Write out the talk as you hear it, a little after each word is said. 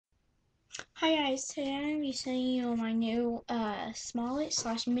Hi guys, today I'm gonna be showing you my new Smallet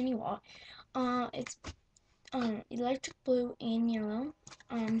slash mini wall. It's electric blue and yellow.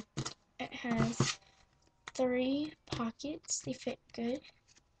 It has 3 pockets. They fit good,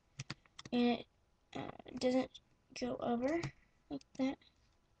 and it doesn't go over like that.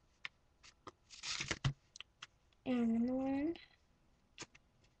 And another one,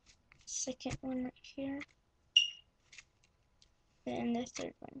 second one right here, then the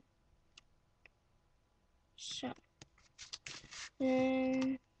third one. So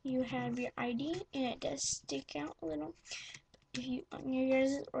then you have your ID, and it does stick out a little. If you on your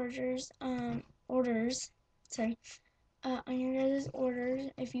guys' on your guys' orders,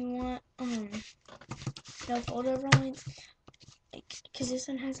 if you want the fold over lines, like, because this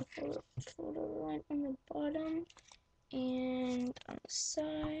one has a fold over line on the bottom and on the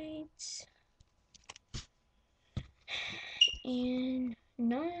sides, and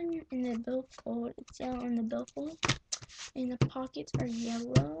none in the billfold. It's yellow in the billfold, and the pockets are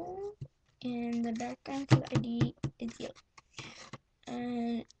yellow, and the background for the ID is yellow.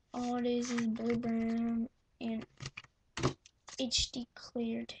 And all it is blue, brown, and HD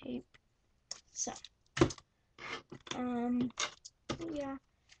clear tape. So, yeah,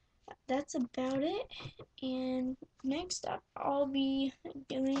 that's about it. And next up, I'll be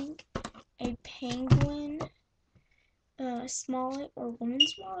doing a penguin Smallet or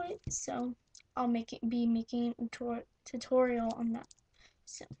woman's wallet. So, I'll be making a tutorial on that.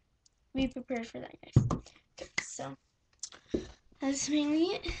 So, be prepared for that, guys. Okay, so that's mainly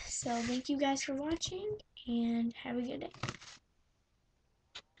it. So, thank you guys for watching, and have a good day.